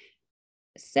children.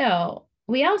 So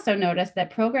we also noticed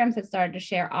that programs had started to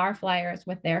share our flyers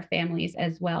with their families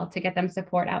as well to get them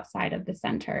support outside of the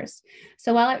centers.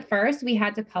 So while at first we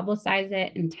had to publicize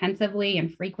it intensively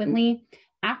and frequently,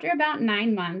 after about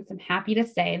 9 months, I'm happy to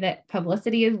say that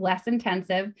publicity is less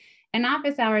intensive and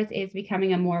office hours is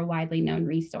becoming a more widely known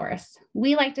resource.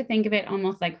 We like to think of it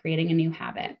almost like creating a new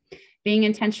habit, being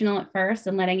intentional at first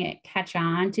and letting it catch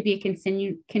on to be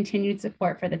a continued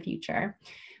support for the future.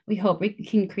 We hope we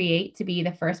can create to be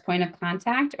the first point of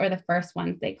contact or the first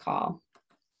ones they call.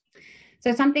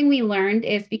 So something we learned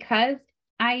is because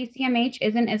IECMH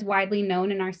isn't as widely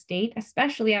known in our state,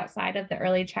 especially outside of the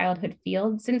early childhood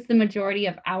field, since the majority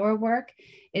of our work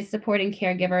is supporting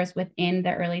caregivers within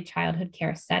the early childhood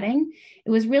care setting, it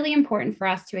was really important for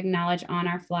us to acknowledge on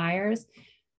our flyers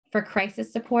for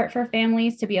crisis support for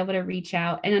families to be able to reach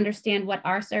out and understand what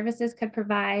our services could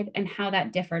provide and how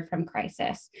that differed from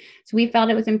crisis. So we felt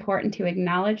it was important to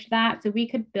acknowledge that so we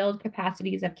could build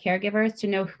capacities of caregivers to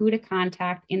know who to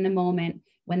contact in the moment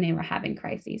when they were having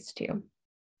crises too.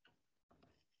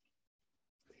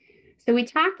 So we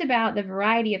talked about the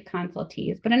variety of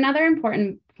consultees, but another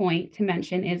important point to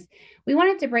mention is we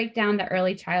wanted to break down the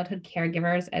early childhood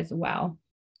caregivers as well.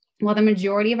 While the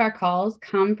majority of our calls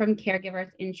come from caregivers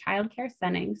in childcare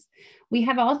settings, we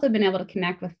have also been able to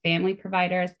connect with family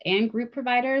providers and group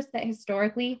providers that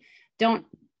historically don't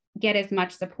get as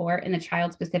much support in the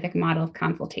child-specific model of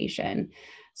consultation.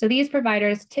 So these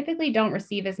providers typically don't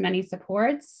receive as many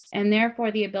supports, and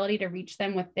therefore the ability to reach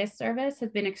them with this service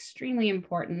has been extremely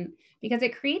important because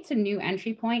it creates a new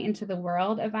entry point into the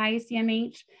world of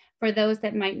IECMH for those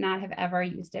that might not have ever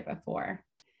used it before.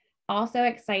 Also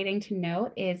exciting to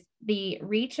note is the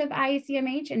reach of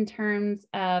IECMH in terms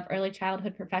of early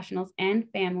childhood professionals and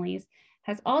families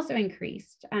has also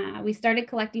increased. We started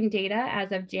collecting data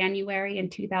as of January in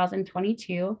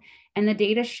 2022, and the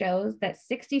data shows that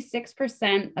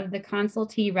 66% of the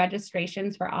consultee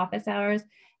registrations for office hours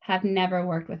have never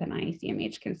worked with an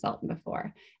IECMH consultant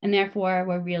before, and therefore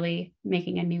we're really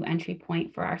making a new entry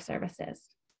point for our services.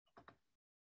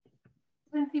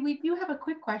 Lindsay, we do have a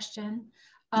quick question.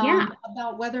 Yeah.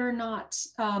 About whether or not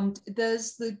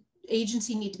does the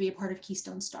agency need to be a part of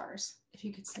Keystone Stars? If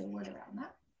you could say a word around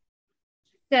that.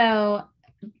 So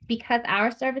because our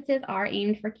services are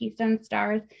aimed for Keystone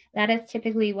Stars, that is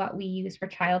typically what we use for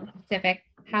child specific.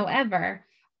 However,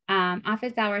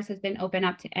 office hours has been open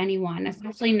up to anyone,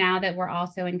 especially now that we're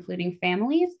also including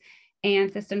families and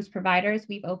systems providers.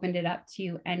 We've opened it up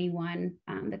to anyone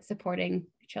that's supporting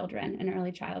children in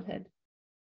early childhood.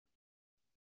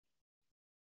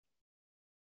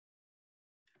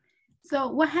 So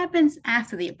what happens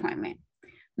after the appointment?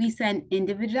 We send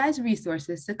individualized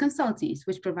resources to consultees,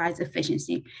 which provides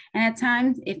efficiency. And at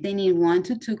times, if they need 1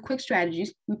 to 2 quick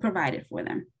strategies, we provide it for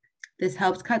them. This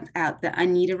helps cut out the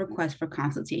unneeded request for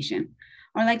consultation,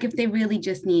 or like if they really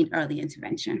just need early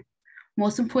intervention.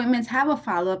 Most appointments have a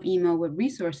follow-up email with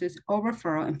resources or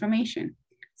referral information.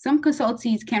 Some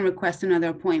consultees can request another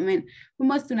appointment, but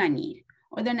most do not need,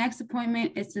 or their next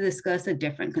appointment is to discuss a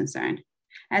different concern.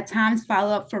 At times,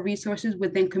 follow-up for resources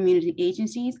within community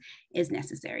agencies is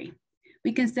necessary.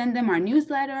 We can send them our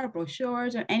newsletter,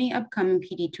 brochures, or any upcoming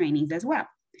PD trainings as well.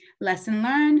 Lesson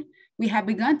learned, we have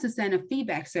begun to send a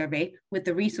feedback survey with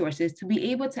the resources to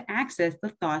be able to access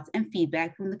the thoughts and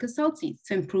feedback from the consultees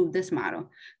to improve this model.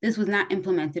 This was not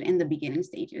implemented in the beginning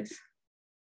stages.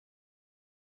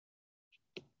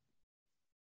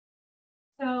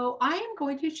 So I am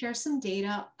going to share some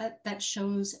data that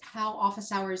shows how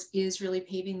office hours is really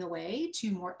paving the way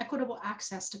to more equitable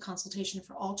access to consultation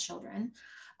for all children.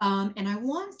 And I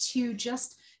want to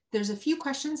there's a few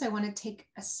questions I want to take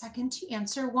a second to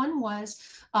answer. One was,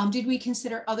 did we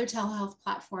consider other telehealth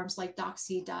platforms like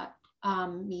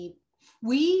Doxy.me?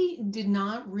 We did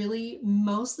not really,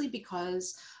 mostly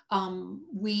because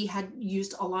we had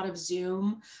used a lot of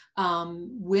Zoom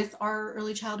with our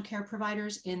early child care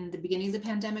providers in the beginning of the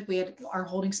pandemic. We had our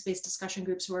holding space discussion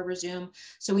groups were over Zoom,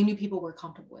 so we knew people were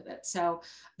comfortable with it. So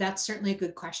that's certainly a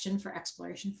good question for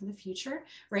exploration for the future,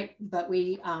 right? But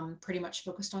we pretty much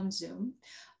focused on Zoom.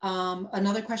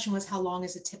 Another question was, how long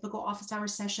is a typical office hour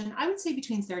session? I would say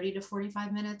between 30 to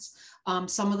 45 minutes.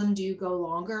 Some of them do go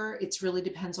longer. It really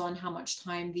depends on how much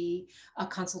time the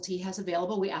consultee has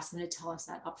available. We ask them to tell us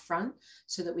that up front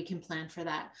so that we can plan for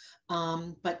that.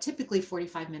 But typically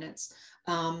 45 minutes.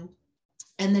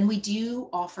 And then we do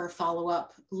offer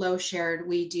follow-up. Lo shared,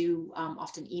 we do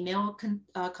often email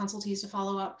consultees to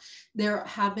follow up. There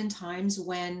have been times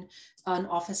when an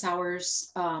office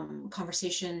hours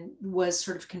conversation was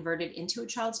sort of converted into a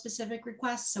child-specific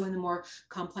request. So in the more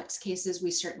complex cases,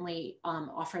 we certainly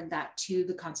offered that to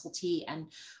the consultee and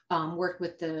worked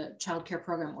with the childcare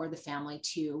program or the family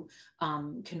to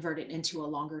convert it into a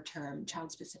longer-term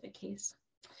child-specific case.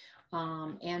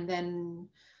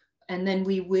 And then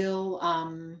we will,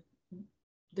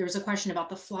 there's a question about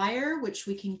the flyer, which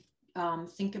we can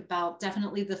think about.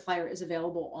 Definitely the flyer is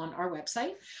available on our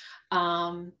website.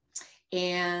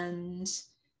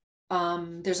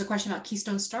 There's a question about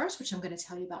Keystone Stars, which I'm going to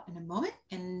tell you about in a moment.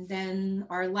 And then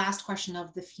our last question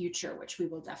of the future, which we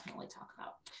will definitely talk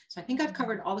about. So I think I've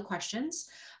covered all the questions.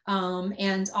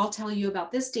 And I'll tell you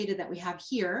about this data that we have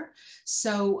here.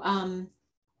 So,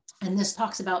 and this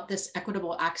talks about this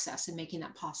equitable access and making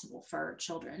that possible for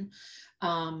children.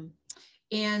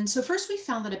 And so first we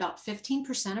found that about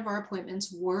 15% of our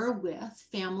appointments were with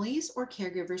families or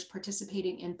caregivers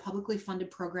participating in publicly funded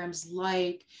programs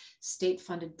like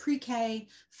state-funded pre-K,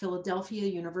 Philadelphia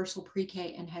Universal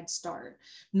Pre-K, and Head Start.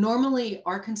 Normally,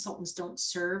 our consultants don't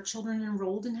serve children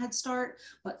enrolled in Head Start,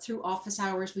 but through office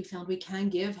hours, we found we can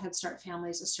give Head Start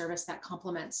families a service that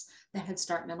complements the Head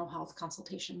Start mental health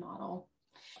consultation model.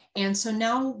 And so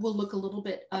now we'll look a little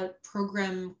bit at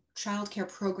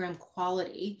childcare program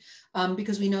quality,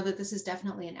 because we know that this is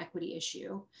definitely an equity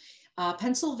issue.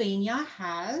 Pennsylvania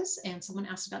has, and someone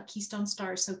asked about Keystone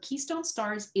Stars. So Keystone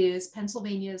Stars is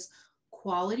Pennsylvania's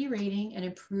quality rating and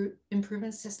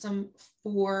improvement system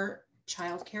for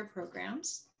childcare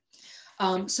programs.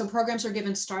 So programs are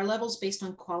given star levels based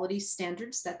on quality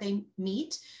standards that they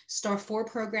meet. Star 4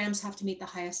 programs have to meet the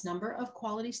highest number of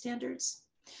quality standards.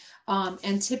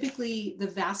 And typically the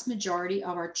vast majority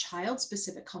of our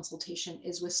child-specific consultation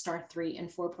is with Star 3 and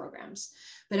 4 programs.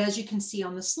 But as you can see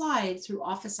on the slide, through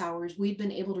office hours, we've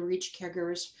been able to reach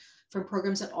caregivers from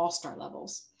programs at all star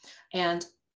levels. And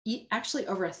actually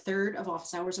over a third of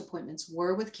office hours appointments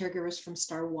were with caregivers from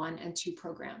Star 1 and 2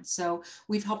 programs. So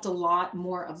we've helped a lot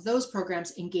more of those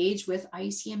programs engage with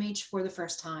IECMH for the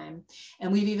first time.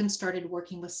 And we've even started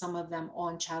working with some of them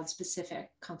on child-specific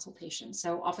consultation.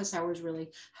 So office hours really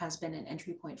has been an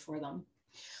entry point for them.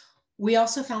 We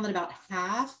also found that about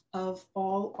half of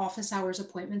all office hours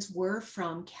appointments were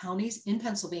from counties in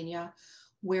Pennsylvania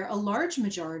where a large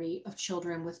majority of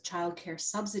children with childcare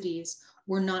subsidies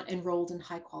were not enrolled in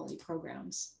high quality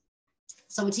programs.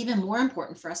 So it's even more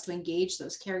important for us to engage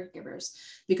those caregivers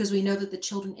because we know that the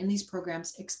children in these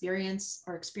programs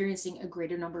are experiencing a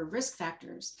greater number of risk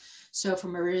factors. So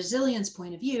from a resilience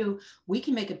point of view, we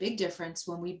can make a big difference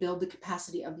when we build the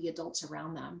capacity of the adults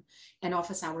around them. And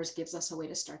office hours gives us a way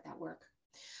to start that work.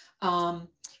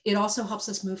 It also helps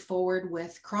us move forward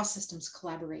with cross-systems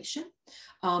collaboration.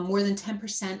 More than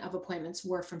 10% of appointments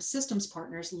were from systems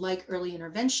partners like early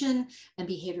intervention and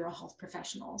behavioral health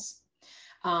professionals.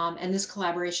 And this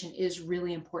collaboration is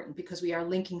really important because we are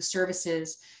linking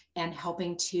services and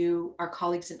helping our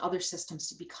colleagues in other systems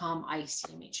to become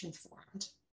IECMH informed.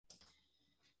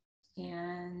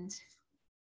 And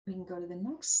we can go to the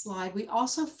next slide. We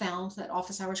also found that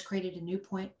office hours created a new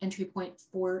entry point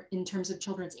in terms of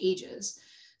children's ages.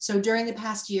 So during the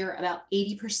past year, about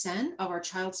 80% of our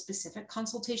child-specific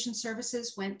consultation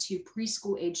services went to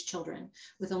preschool age children,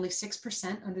 with only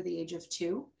 6% under the age of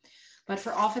 2. But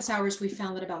for office hours, we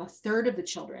found that about a third of the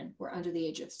children were under the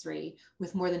age of 3,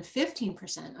 with more than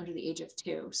 15% under the age of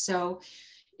 2. So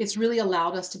it's really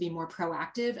allowed us to be more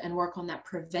proactive and work on that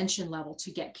prevention level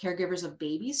to get caregivers of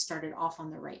babies started off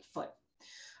on the right foot.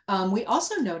 We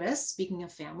also noticed, speaking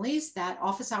of families, that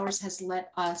office hours has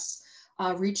let us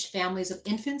reach families of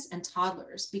infants and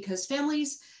toddlers because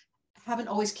families haven't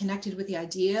always connected with the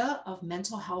idea of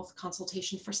mental health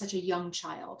consultation for such a young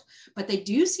child, but they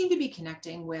do seem to be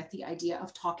connecting with the idea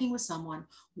of talking with someone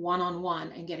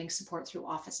one-on-one and getting support through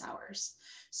office hours.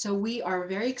 So we are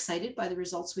very excited by the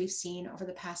results we've seen over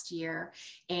the past year,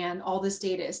 and all this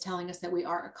data is telling us that we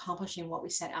are accomplishing what we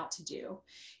set out to do.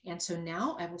 And so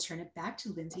now I will turn it back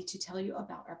to Lindsay to tell you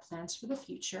about our plans for the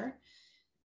future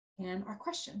and our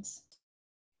questions.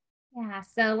 Yeah,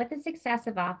 so with the success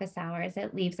of office hours,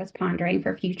 it leaves us pondering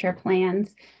for future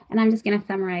plans. And I'm just going to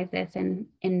summarize this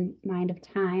in mind of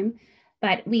time.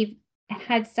 But we've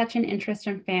had such an interest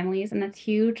from families, and that's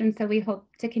huge. And so we hope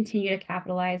to continue to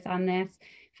capitalize on this,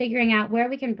 figuring out where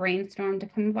we can brainstorm to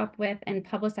come up with and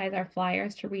publicize our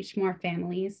flyers to reach more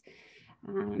families.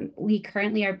 We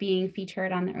currently are being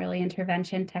featured on the Early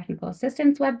Intervention Technical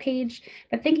Assistance webpage,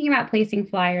 but thinking about placing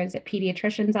flyers at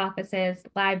pediatricians' offices,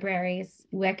 libraries,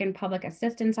 WIC and public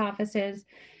assistance offices,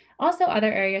 Also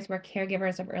other areas where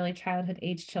caregivers of early childhood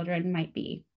age children might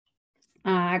be.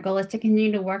 Our goal is to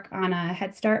continue to work on a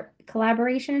Head Start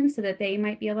collaboration so that they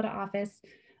might be able to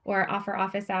offer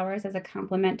office hours as a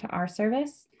complement to our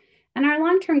service. And our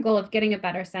long-term goal of getting a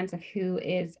better sense of who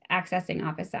is accessing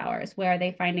office hours, where are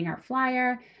they finding our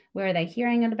flyer, where are they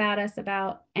hearing about us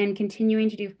and continuing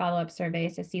to do follow-up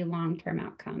surveys to see long-term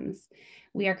outcomes.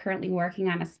 We are currently working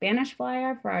on a Spanish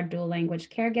flyer for our dual language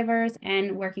caregivers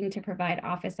and working to provide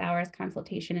office hours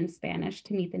consultation in Spanish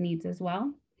to meet the needs as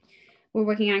well. We're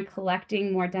working on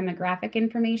collecting more demographic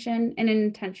information in an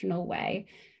intentional way.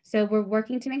 So we're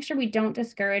working to make sure we don't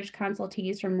discourage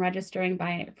consultees from registering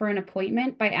for an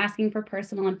appointment by asking for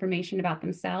personal information about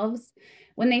themselves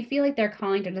when they feel like they're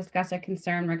calling to discuss a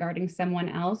concern regarding someone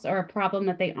else or a problem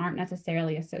that they aren't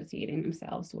necessarily associating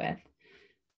themselves with.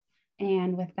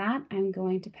 And with that, I'm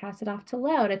going to pass it off to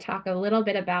Lo to talk a little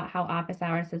bit about how office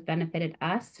hours has benefited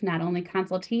us, not only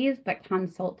consultees, but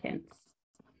consultants.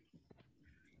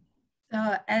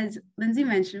 So as Lindsay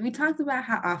mentioned, we talked about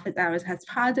how office hours has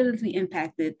positively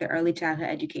impacted the early childhood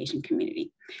education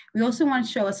community. We also want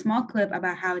to show a small clip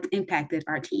about how it's impacted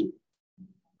our team.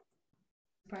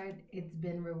 It's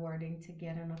been rewarding to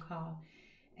get on a call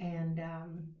and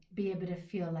be able to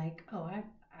feel like, oh,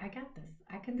 I got this,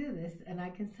 I can do this, and I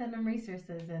can send them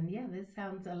resources. And yeah, this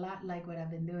sounds a lot like what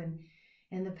I've been doing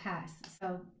in the past.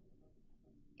 So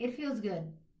it feels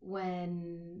good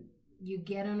when you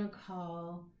get on a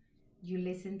call, you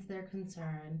listen to their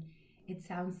concern. It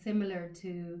sounds similar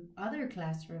to other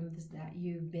classrooms that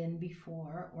you've been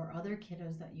before or other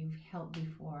kiddos that you've helped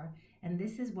before. And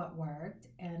this is what worked,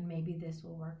 and maybe this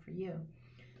will work for you.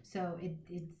 So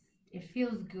it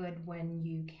feels good when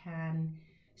you can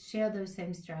share those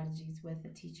same strategies with a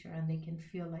teacher and they can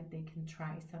feel like they can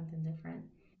try something different.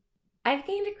 I've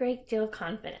gained a great deal of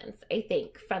confidence, I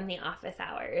think, from the office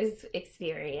hours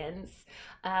experience.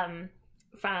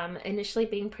 From initially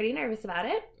being pretty nervous about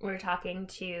it. We're talking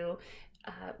to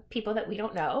people that we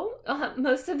don't know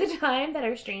most of the time, that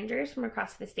are strangers from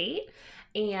across the state,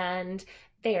 and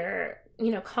they're,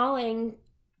 calling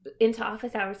into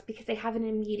office hours because they have an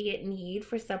immediate need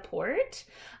for support.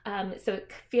 So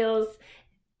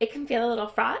it can feel a little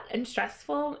fraught and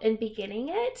stressful in beginning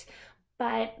it,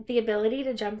 but the ability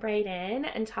to jump right in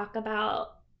and talk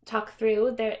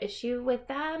through their issue with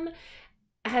them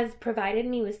has provided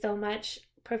me with so much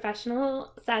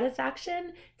professional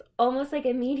satisfaction. It's almost like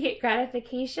immediate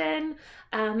gratification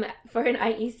for an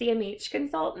IECMH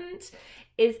consultant,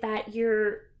 is that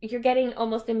you're getting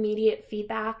almost immediate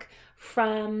feedback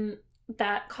from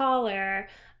that caller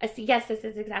as to, yes, this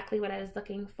is exactly what I was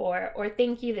looking for, or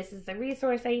thank you, this is the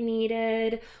resource I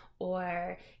needed,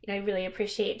 or I really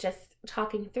appreciate just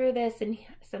talking through this and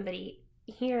somebody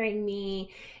hearing me.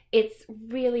 It's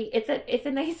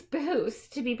a nice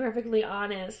boost, to be perfectly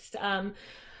honest,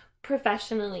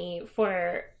 professionally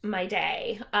for my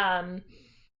day.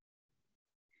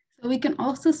 So we can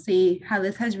also see how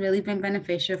this has really been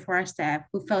beneficial for our staff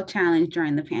who felt challenged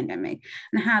during the pandemic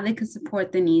and how they can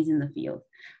support the needs in the field.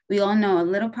 We all know a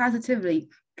little positivity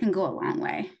can go a long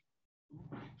way.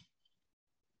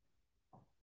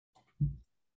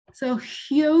 So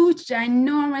huge,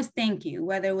 ginormous thank you,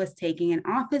 whether it was taking in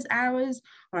office hours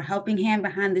or helping hand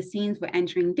behind the scenes with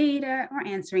entering data or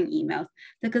answering emails.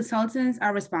 The consultants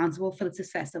are responsible for the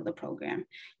success of the program.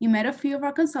 You met a few of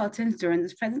our consultants during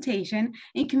this presentation, and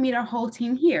you can meet our whole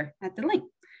team here at the link.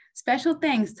 Special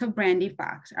thanks to Brandy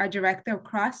Fox, our Director of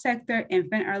Cross-Sector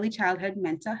Infant Early Childhood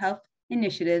Mental Health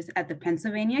Initiatives at the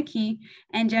Pennsylvania CoE,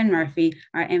 and Jen Murphy,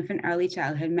 our Infant Early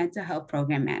Childhood Mental Health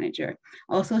Program Manager.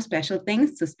 Also special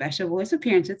thanks to special voice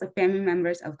appearances of family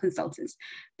members of consultants.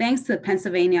 Thanks to the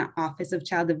Pennsylvania Office of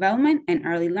Child Development and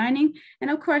Early Learning, and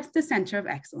of course, the Center of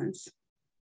Excellence.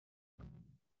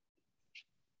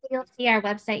 You'll see our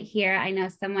website here. I know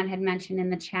someone had mentioned in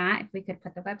the chat, if we could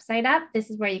put the website up, this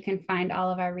is where you can find all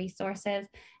of our resources,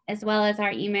 as well as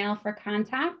our email for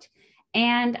contact,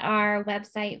 and our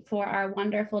website for our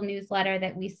wonderful newsletter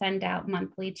that we send out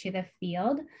monthly to the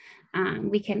field.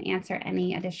 We can answer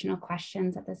any additional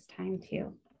questions at this time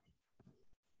too.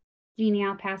 Jeannie,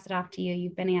 I'll pass it off to you.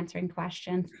 You've been answering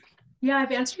questions. Yeah,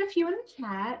 I've answered a few in the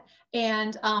chat,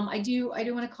 and I do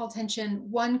want to call attention.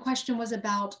 One question was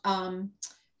about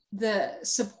the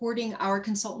supporting our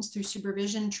consultants through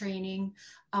supervision training.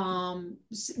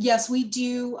 Yes, we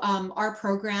do. Our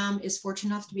program is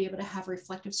fortunate enough to be able to have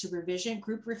reflective supervision,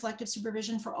 group reflective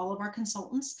supervision for all of our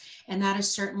consultants. And that is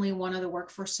certainly one of the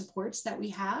workforce supports that we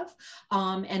have.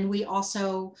 And we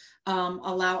also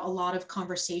allow a lot of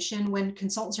conversation. When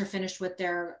consultants are finished with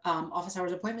their office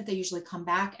hours appointment, they usually come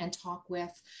back and talk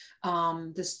with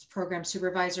this program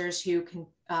supervisors who can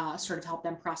sort of help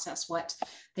them process what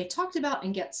they talked about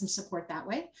and get some support that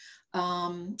way,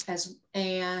 as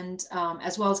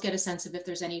well as get a sense of if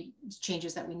there's any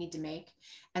changes that we need to make.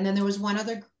 And then there was one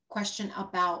other question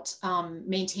about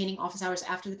maintaining office hours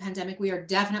after the pandemic. We are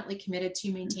definitely committed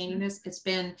to maintaining this. It's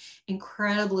been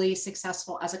incredibly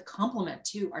successful as a complement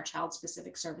to our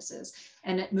child-specific services.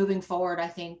 And moving forward, I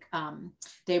think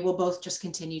they will both just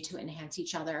continue to enhance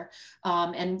each other.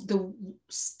 And the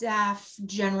staff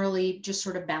generally just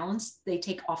sort of balance. They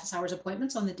take office hours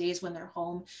appointments on the days when they're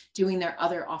home doing their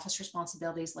other office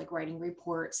responsibilities like writing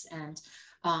reports, and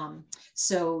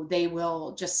so they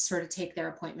will just sort of take their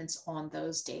appointments on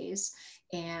those days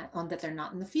and that they're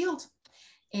not in the field.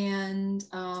 And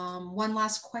one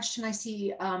last question I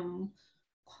see,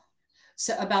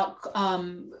 so about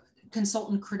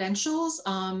consultant credentials.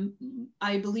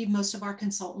 I believe most of our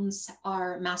consultants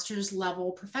are master's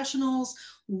level professionals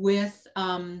with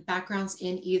backgrounds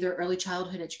in either early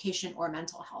childhood education or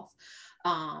mental health.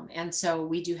 And so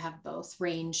we do have both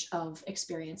range of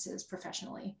experiences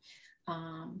professionally.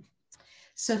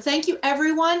 So thank you,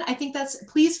 everyone. I think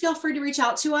please feel free to reach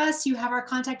out to us. You have our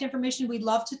contact information. We'd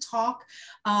love to talk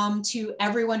to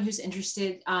everyone who's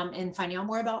interested in finding out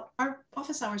more about our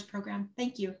office hours program.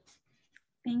 Thank you.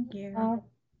 Thank you.